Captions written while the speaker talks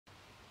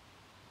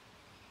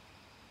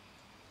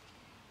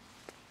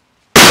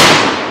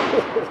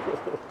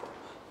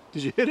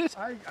Did you hit it?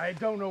 I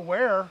don't know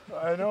where.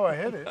 I know I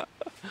hit it.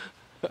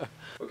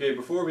 Okay,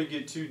 before we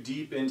get too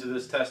deep into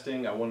this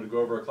testing, I wanted to go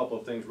over a couple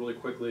of things really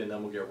quickly and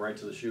then we'll get right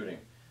to the shooting.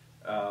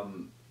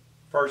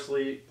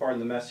 Firstly, pardon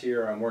the mess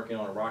here, I'm working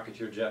on a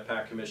Rocketeer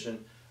jetpack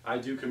commission. I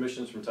do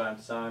commissions from time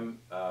to time,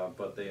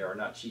 but they are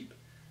not cheap.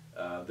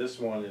 This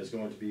one is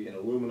going to be in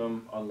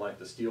aluminum, unlike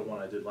the steel one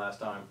I did last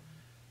time,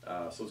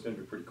 so it's going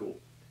to be pretty cool.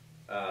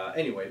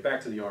 Anyway,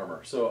 back to the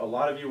armor. So a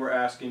lot of you were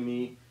asking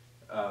me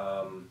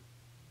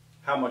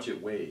how much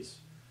it weighs.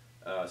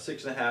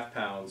 6.5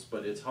 pounds,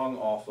 but it's hung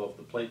off of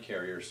the plate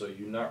carrier, so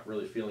you're not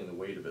really feeling the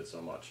weight of it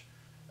so much.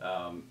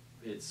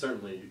 It's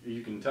certainly,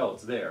 you can tell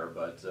it's there,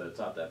 but it's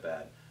not that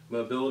bad.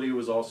 Mobility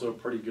was also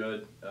pretty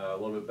good, a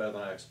little bit better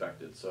than I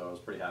expected, so I was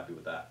pretty happy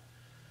with that.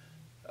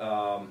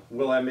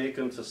 Will I make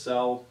them to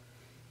sell?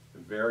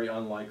 Very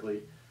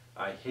unlikely.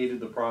 I hated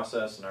the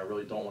process and I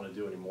really don't want to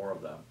do any more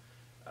of them.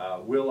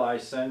 Will I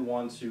send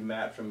one to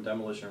Matt from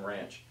Demolition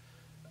Ranch?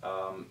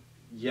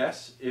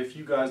 Yes, if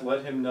you guys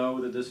let him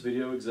know that this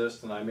video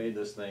exists and I made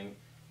this thing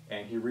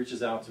and he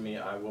reaches out to me,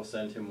 I will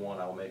send him one.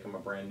 I will make him a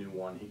brand new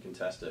one. He can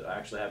test it. I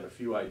actually have a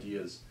few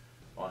ideas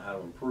on how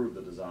to improve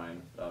the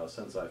design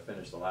since I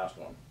finished the last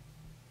one.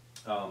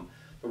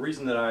 The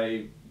reason that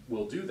I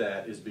will do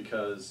that is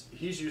because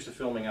he's used to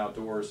filming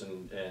outdoors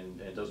and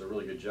does a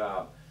really good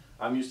job.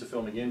 I'm used to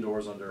filming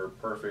indoors under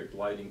perfect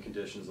lighting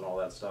conditions and all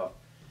that stuff.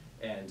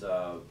 And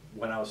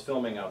when I was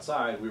filming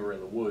outside, we were in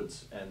the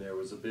woods and there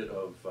was a bit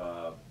of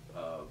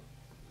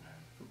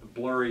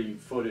blurry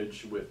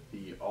footage with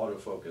the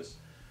autofocus,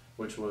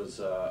 which was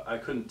I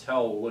couldn't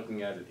tell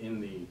looking at it in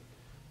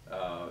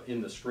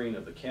the screen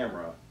of the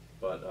camera,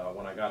 but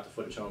when I got the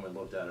footage home and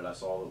looked at it, I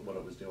saw what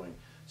it was doing.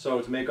 So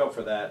to make up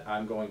for that,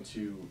 I'm going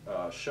to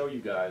show you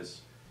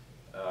guys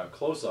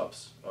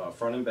close-ups,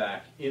 front and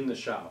back, in the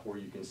shop where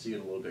you can see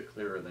it a little bit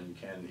clearer than you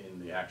can in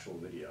the actual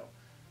video.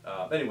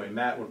 Anyway,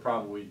 Matt would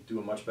probably do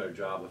a much better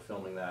job of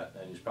filming that,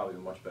 and he's probably a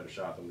much better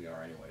shot than we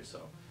are anyway,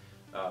 so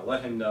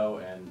let him know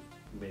and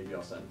maybe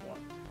I'll send him one.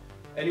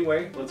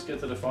 Anyway, let's get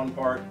to the fun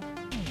part.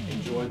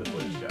 Enjoy the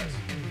footage, guys.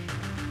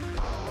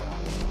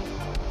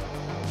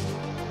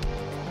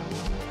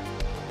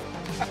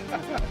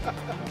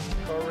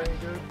 Car ran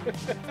good.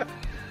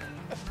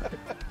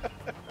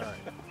 Alright,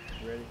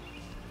 ready?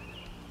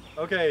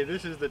 Okay,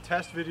 this is the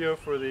test video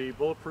for the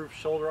Bulletproof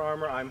Shoulder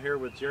Armor. I'm here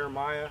with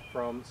Jeramiah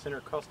from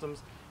Sinner Kustoms.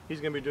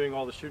 He's going to be doing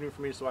all the shooting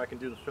for me so I can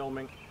do the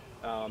filming.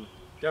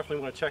 Definitely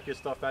want to check his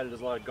stuff out. There's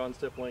a lot of gun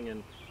stippling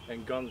and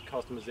gun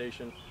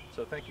customization.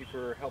 So thank you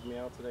for helping me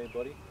out today,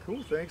 buddy.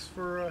 Cool, thanks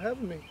for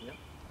having me. Yeah.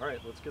 Alright,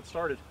 let's get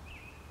started.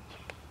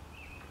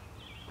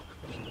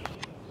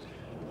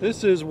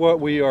 This is what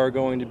we are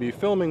going to be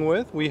filming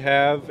with. We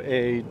have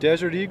a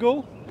Desert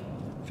Eagle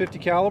 50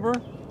 caliber.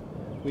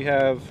 We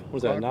have, what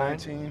is that,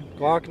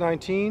 Glock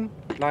 19,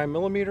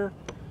 9mm.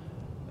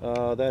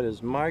 That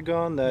is my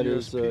gun. That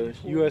is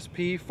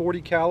USP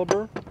 40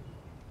 caliber.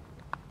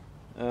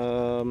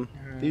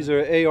 These are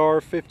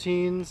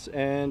AR-15s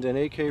and an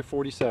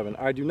AK-47.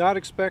 I do not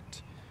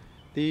expect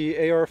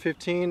the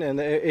AR-15 and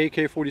the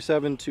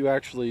AK-47 to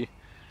actually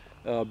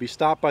be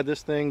stopped by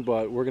this thing,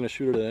 but we're going to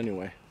shoot it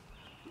anyway.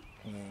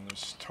 And then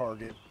this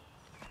target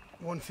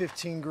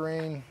 115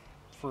 grain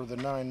for the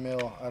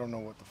 9mm. I don't know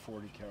what the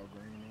 40 cal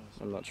grain is.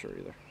 I'm not sure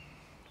either.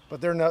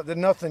 But they're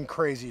nothing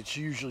crazy. It's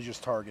usually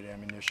just target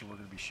ammunition. We're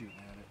going to be shooting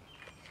at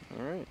it.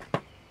 All right.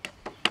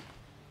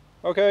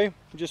 Okay,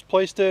 just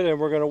placed it and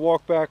we're going to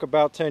walk back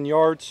about 10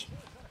 yards.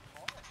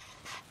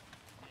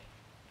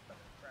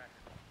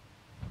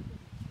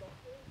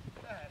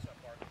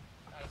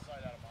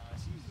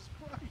 Jesus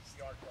Christ.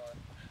 Yard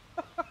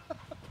car.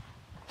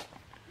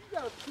 You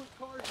got to put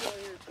cars out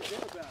here and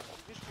forget about it.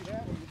 You just be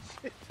happy with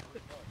shit.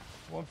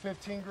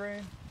 115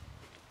 grain.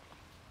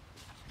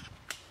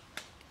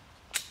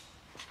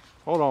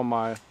 Hold on,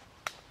 Maya.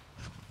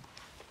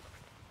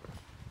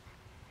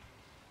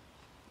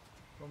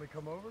 Want me to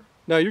come over?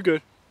 No, you're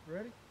good.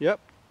 Ready? Yep.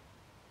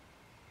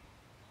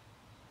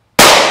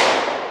 Did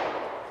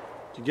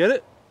you get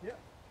it? Yep.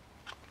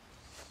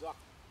 All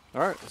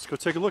right, let's go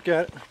take a look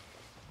at it.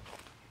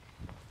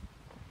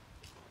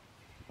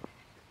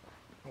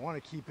 I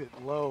want to keep it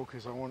low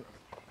because I want,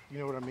 you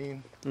know what I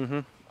mean?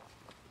 Mm-hmm.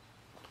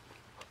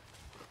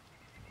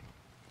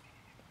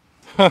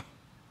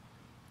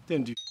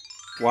 Didn't do.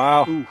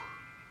 Wow. Ooh.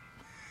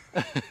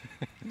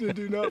 Didn't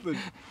do nothing.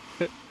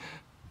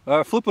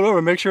 Flip it over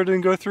and make sure it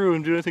didn't go through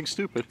and do anything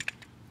stupid.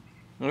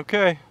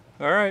 Okay.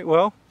 All right.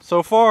 Well,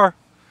 so far,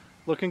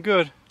 looking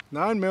good.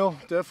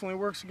 9mm definitely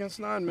works against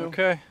 9mm.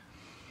 Okay.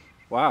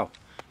 Wow.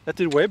 That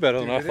did way better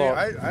than I thought.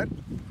 I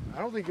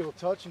don't think it'll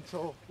touch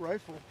until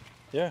rifle.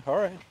 Yeah. All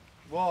right.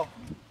 Well,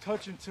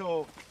 touch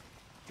until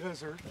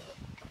desert.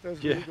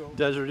 Desert Yeah. Eagle.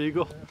 Desert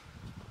Eagle. Yeah.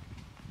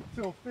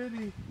 Till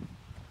 50.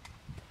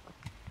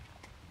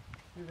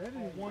 Dude, that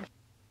is one.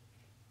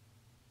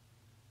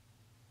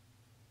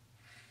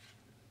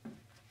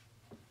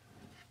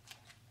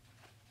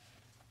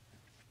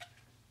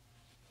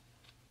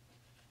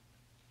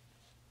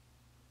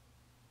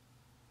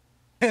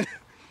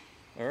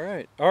 All right.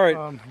 right. All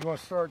right. You want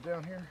to start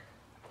down here?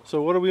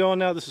 So what are we on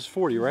now? This is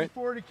 40, This right? is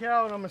 40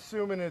 cal, and I'm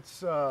assuming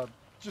it's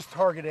just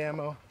target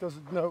ammo.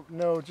 Doesn't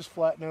no, just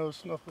flat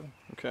nose, nothing.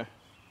 Okay.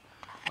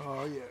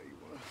 Oh yeah, you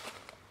want.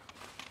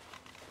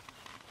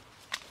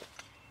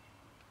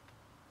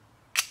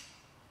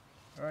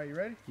 All right, you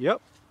ready?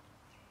 Yep.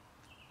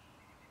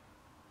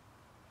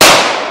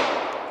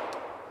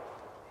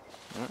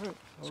 All right.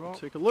 Let's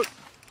take a look.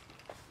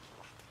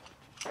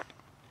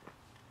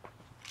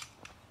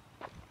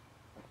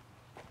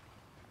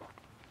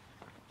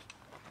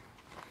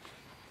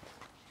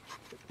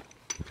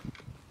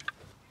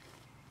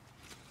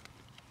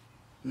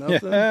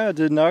 Nothing. Yeah,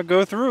 did not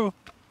go through.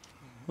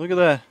 Look at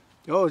that.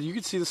 Oh, you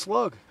can see the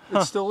slug.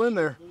 It's still in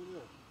there.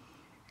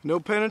 No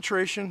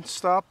penetration.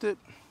 Stopped it.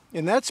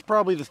 And that's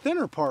probably the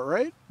thinner part,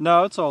 right?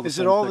 No, it's all the Is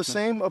same it all thickness. the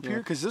same up Yeah. here?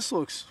 Because this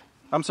looks...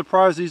 I'm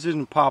surprised these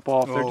didn't pop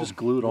off. They're just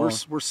glued on.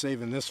 We're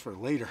saving this for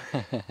later.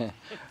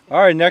 All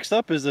right, next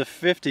up is the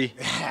 50.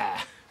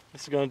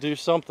 This is going to do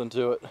something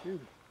to it. Dude,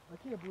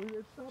 I can't believe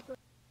it stopped that.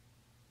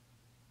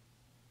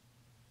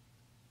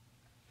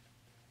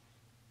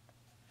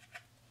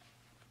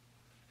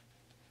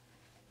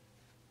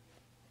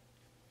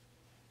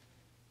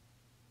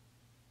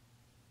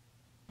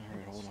 All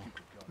right, hold on.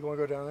 You want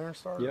to go down there and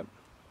start? Yep.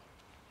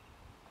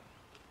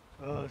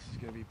 Oh, this is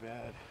going to be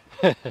bad.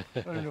 I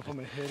don't know if I'm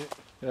going to hit it.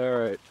 All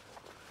right.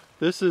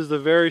 This is the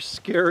very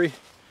scary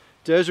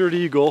Desert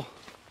Eagle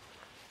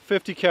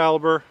 50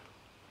 caliber.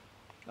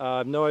 I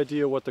have no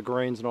idea what the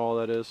grains and all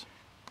that is.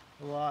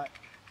 A lot.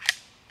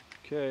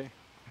 Okay,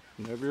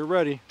 whenever you're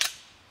ready.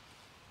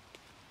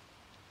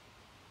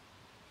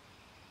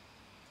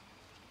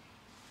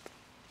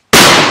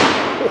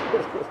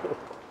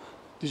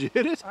 Did you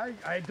hit it?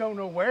 I don't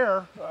know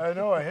where. I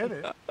know I hit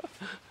it.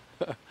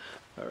 All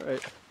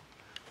right.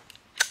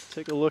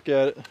 Take a look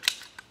at it.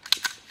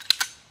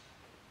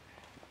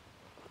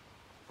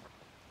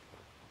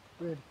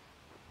 Good.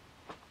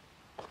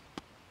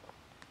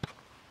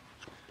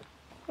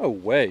 No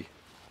way.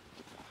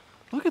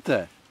 Look at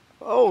that.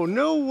 Oh,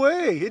 no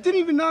way. It didn't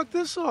even knock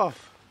this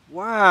off.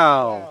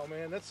 Wow. Wow,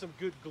 man, that's some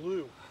good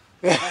glue.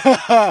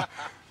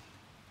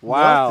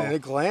 Wow. Nothing.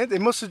 It glanded. They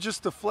must have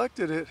just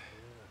deflected it.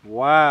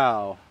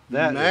 Wow.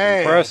 That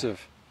Man. is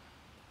impressive.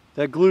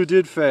 That glue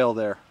did fail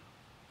there.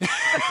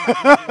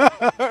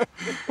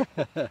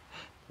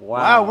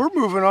 Wow, we're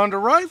moving on to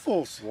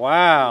rifles.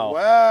 Wow.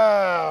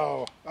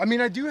 Wow. I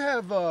mean, I do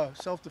have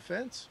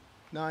self-defense,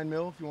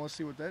 9mm, if you want to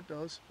see what that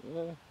does.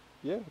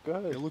 Yeah, go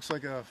ahead. It looks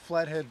like a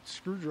flathead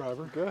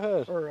screwdriver. Go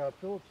ahead. Or a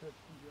Phillips head screwdriver.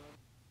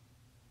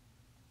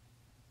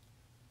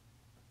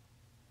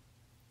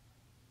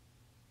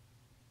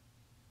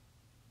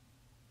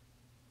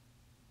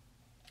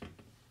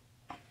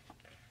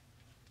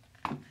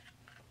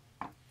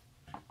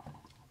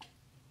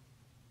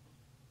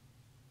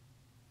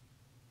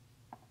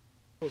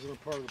 Wasn't a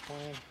part of the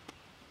plan.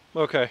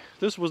 Okay,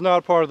 this was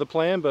not part of the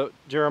plan, but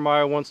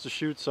Jeremiah wants to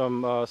shoot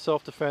some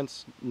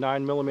self-defense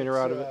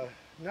 9mm out of it.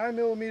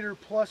 9mm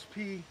plus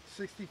P,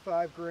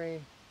 65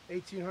 grain,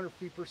 1800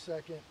 feet per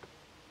second.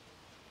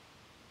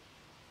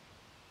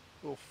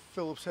 Little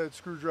Phillips head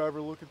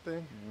screwdriver looking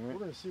thing. Right. We're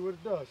going to see what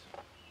it does.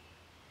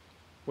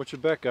 What's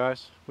your bet,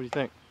 guys? What do you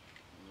think?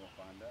 We'll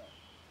find out.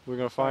 We're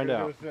going to find Not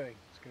gonna out. do a thing.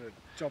 It's gonna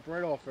jump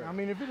right off there. I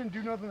mean, if it didn't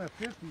do nothing at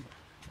 50.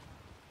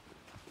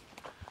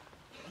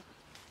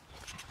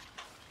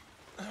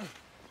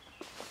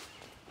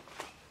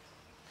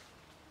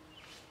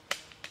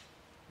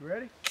 You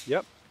ready?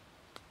 Yep.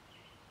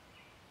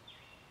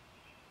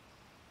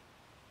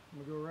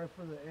 I'm gonna go right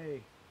for the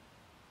A.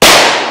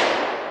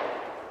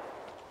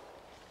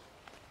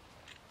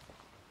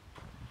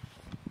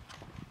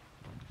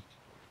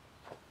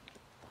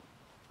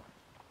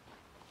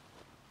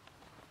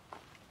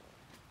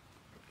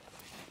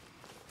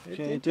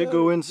 Okay, it did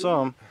go in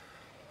some.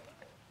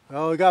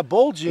 Oh, it got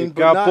bulging. It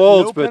got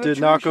bulged, but did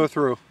not go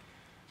through.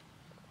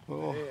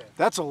 Well,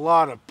 that's a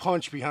lot of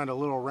punch behind a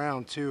little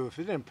round too. If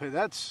it didn't pay,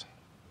 that's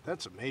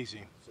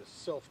amazing. It's a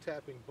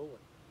self-tapping bullet.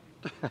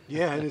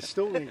 Yeah, and it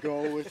still didn't go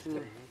all the way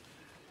through.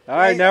 All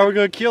right, now we're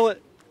going to kill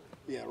it.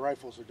 Yeah,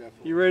 rifles are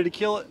definitely. You ready to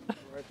kill it?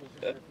 Rifles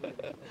are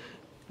definitely.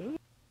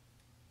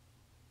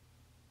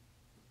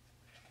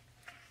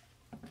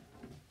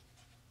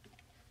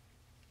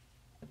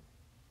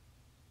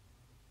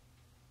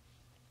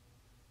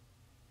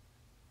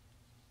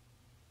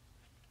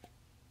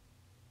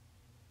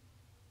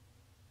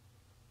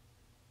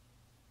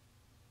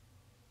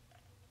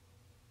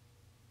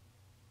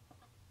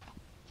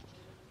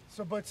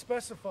 So, but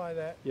specify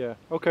that. Yeah.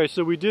 Okay,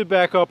 so we did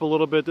back up a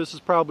little bit. This is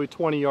probably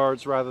 20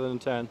 yards rather than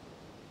 10.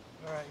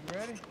 All right, you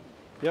ready?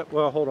 Yep,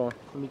 well, hold on.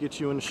 Let me get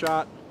you in the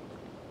shot.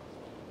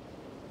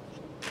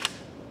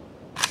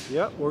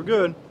 Yep, we're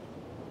good.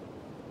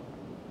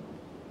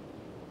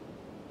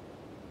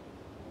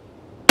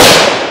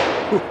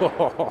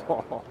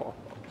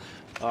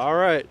 All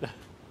right.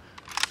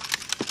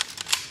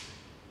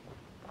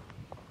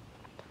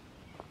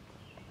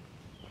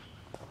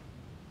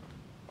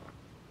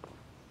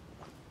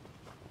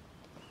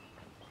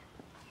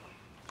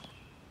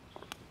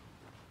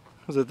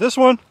 Was it this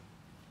one?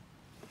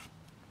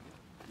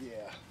 Yeah.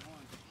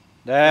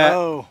 That.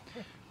 No.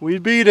 We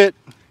beat it.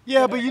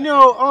 Yeah, but you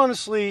know,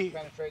 honestly,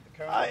 Penetrate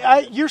the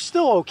cone. you're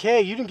still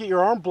okay. You didn't get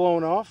your arm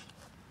blown off.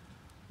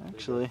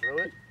 Actually, Through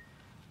it?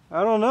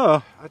 I don't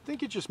know. I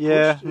think it just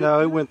Yeah, pushed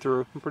no, it went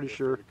through. I'm pretty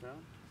sure. Through the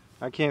cone?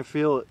 I can't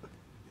feel it.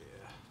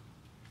 Yeah.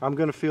 I'm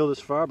gonna feel this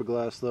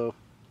fiberglass though.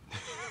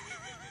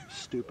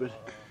 Stupid.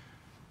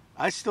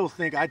 I still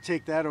think I'd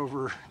take that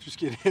over just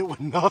getting hit with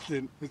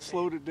nothing. It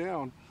slowed it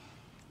down.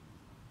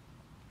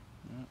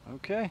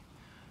 Okay.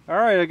 All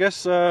right. I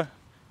guess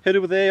hit it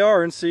with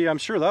AR and see. I'm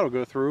sure that'll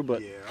go through,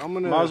 but Yeah, I'm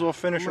gonna. might as well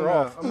finish her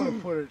off. I'm gonna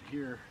put it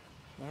here.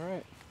 All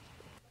right.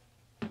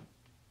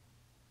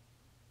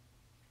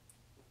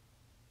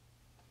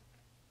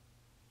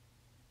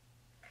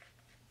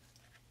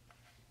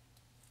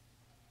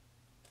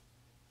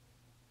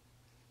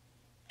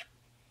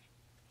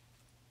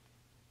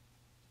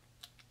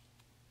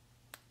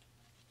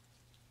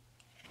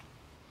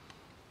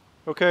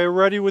 Okay,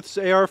 ready with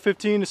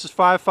AR-15. This is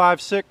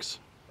 5.56.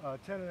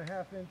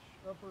 10.5 inch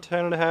upper.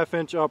 10.5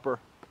 inch upper.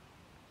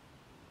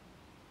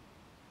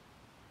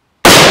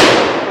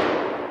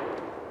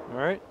 All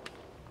right.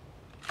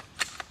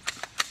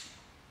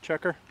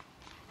 Checker.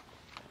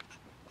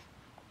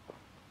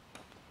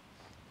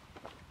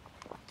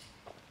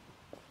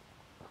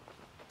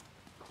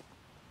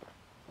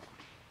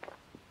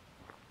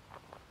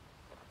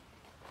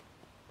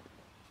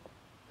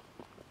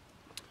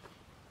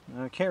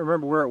 I can't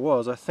remember where it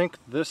was. I think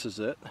this is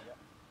it.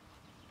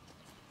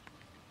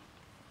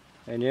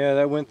 And yeah,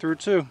 that went through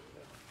too.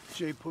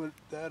 Jay put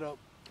that up.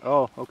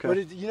 Oh, okay. But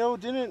it, you know,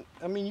 didn't,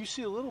 I mean, you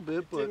see a little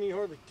bit, but Didn't even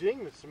hardly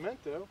ding the cement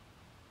though.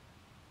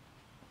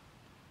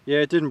 Yeah,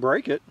 it didn't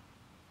break it.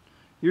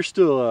 You're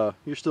still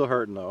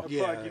hurting though. That'd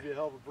Yeah. probably give you a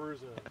hell of a bruise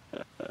in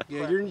it.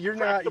 yeah, you're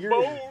not, the you're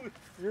bone.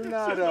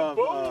 not. The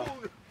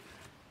bone.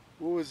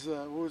 What was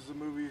the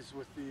movies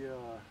with the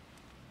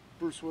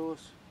Bruce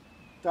Willis?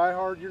 Die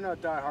Hard. You're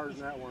not Die Hard in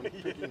that one.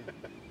 Picking,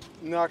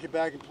 knock it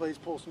back in place,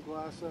 pull some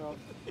glass out.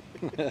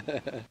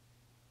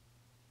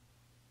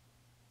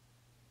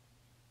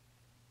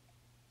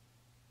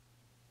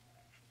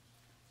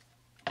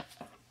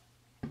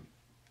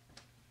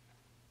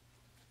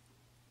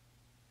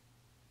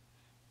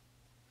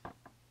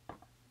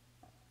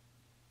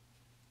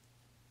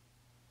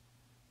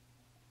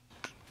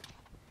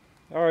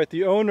 All right,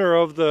 the owner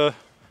of the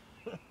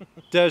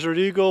Desert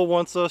Eagle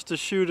wants us to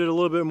shoot it a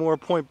little bit more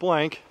point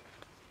blank.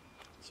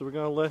 So we're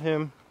gonna let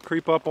him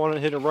creep up on it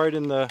and hit it right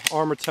in the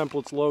Armor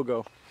Templates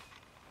logo.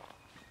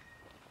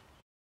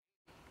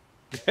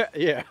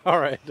 Yeah, all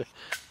right.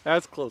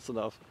 That's close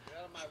enough. Get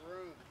out of my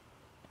room.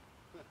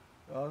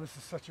 Oh, this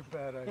is such a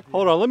bad idea.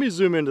 Hold on, let me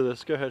zoom into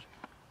this. Go ahead.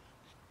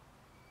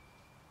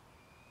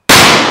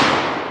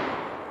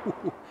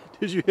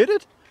 Did you hit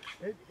it?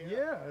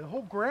 Yeah, the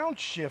whole ground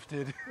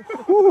shifted.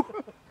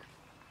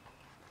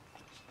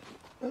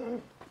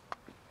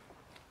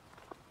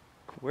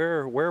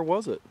 Where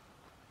was it?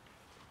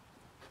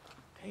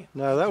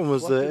 No, that one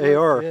was the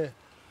AR. Yeah.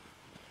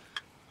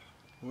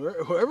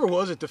 Whoever it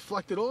was, it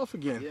deflected off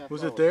again. Yeah, I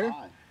was thought it there?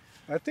 high.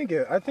 I think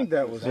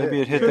that was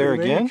Maybe it hit Could've- there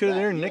maybe again? It could have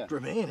there and Yeah. nicked her.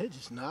 Man, it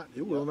just not.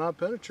 It will not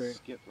penetrate.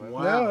 Skip right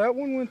Wow, that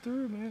one went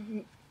through,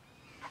 man.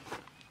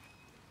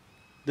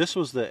 This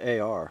was the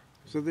AR.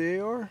 So the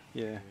AR?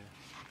 Yeah.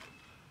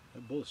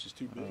 That bullet's just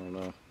too I big.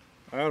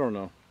 don't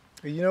know.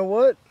 You know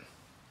what?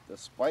 The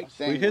spike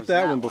thing. We hit was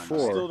that one I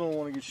before. still don't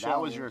want to get shot.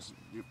 That was with.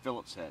 your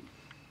Phillips head.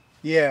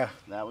 Yeah.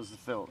 That was the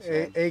Phillips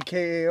head.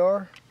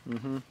 AKAR.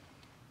 Mm-hmm.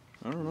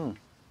 I don't know.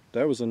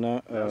 That was a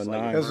was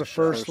like 9. That was the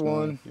first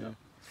one. Yeah.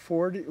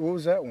 40. What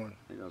was that one?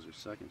 I think that was your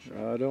second shot.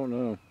 I don't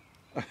know.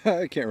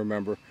 I can't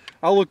remember.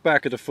 I'll look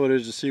back at the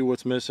footage to see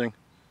what's missing.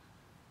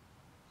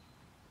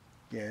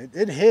 Yeah,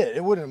 it hit.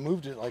 It wouldn't have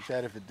moved it like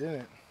that if it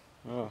didn't.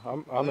 Oh,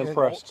 I'm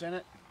impressed. Bolts in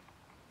it?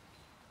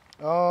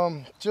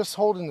 Just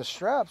holding the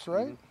straps,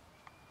 right? Mhm.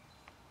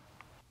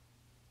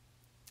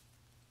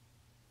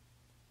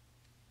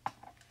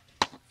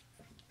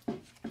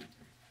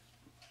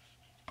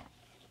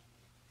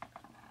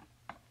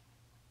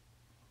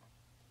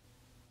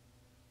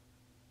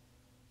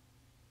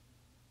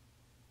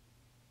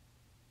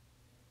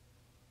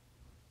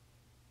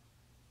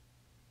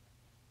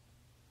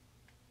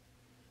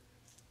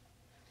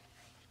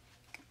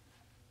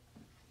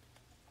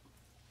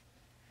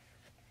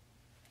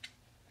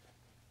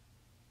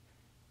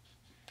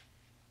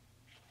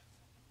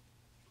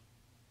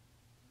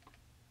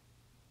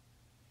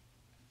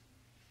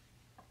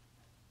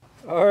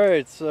 All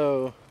right,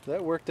 so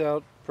that worked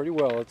out pretty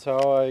well. It's how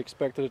I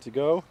expected it to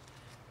go.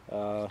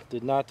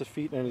 Did not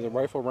defeat any of the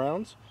rifle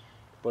rounds,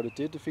 but it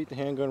did defeat the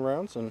handgun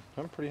rounds, and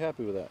I'm pretty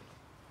happy with that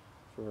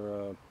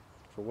for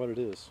what it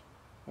is.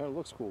 And it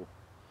looks cool.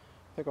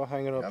 I think I'll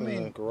hang it up in the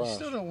you garage.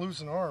 still don't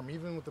lose an arm,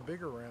 even with the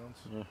bigger rounds.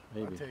 Yeah,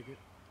 maybe. I'd take it.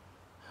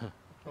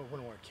 I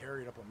wouldn't want to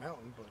carry it up a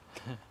mountain,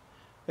 but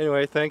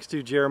Anyway, thanks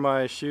to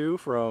Jeramiah Shoe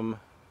from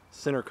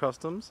Sinner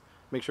Kustoms.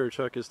 Make sure to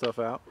check his stuff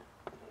out.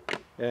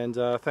 And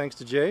thanks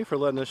to Jay for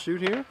letting us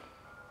shoot here.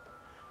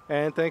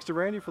 And thanks to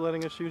Randy for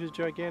letting us shoot his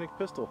gigantic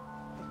pistol.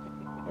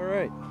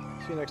 Alright,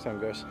 see you next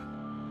time, guys.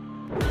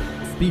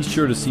 Be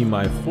sure to see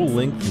my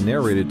full-length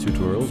narrated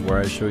tutorials where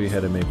I show you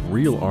how to make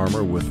real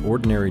armor with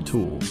ordinary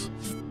tools.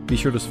 Be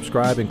sure to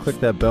subscribe and click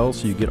that bell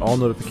so you get all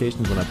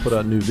notifications when I put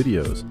out new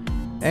videos.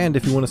 And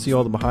if you want to see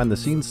all the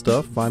behind-the-scenes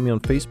stuff, find me on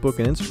Facebook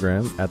and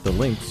Instagram at the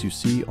links you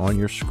see on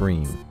your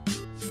screen.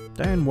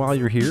 And while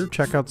you're here,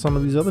 check out some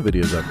of these other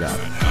videos I've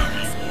got.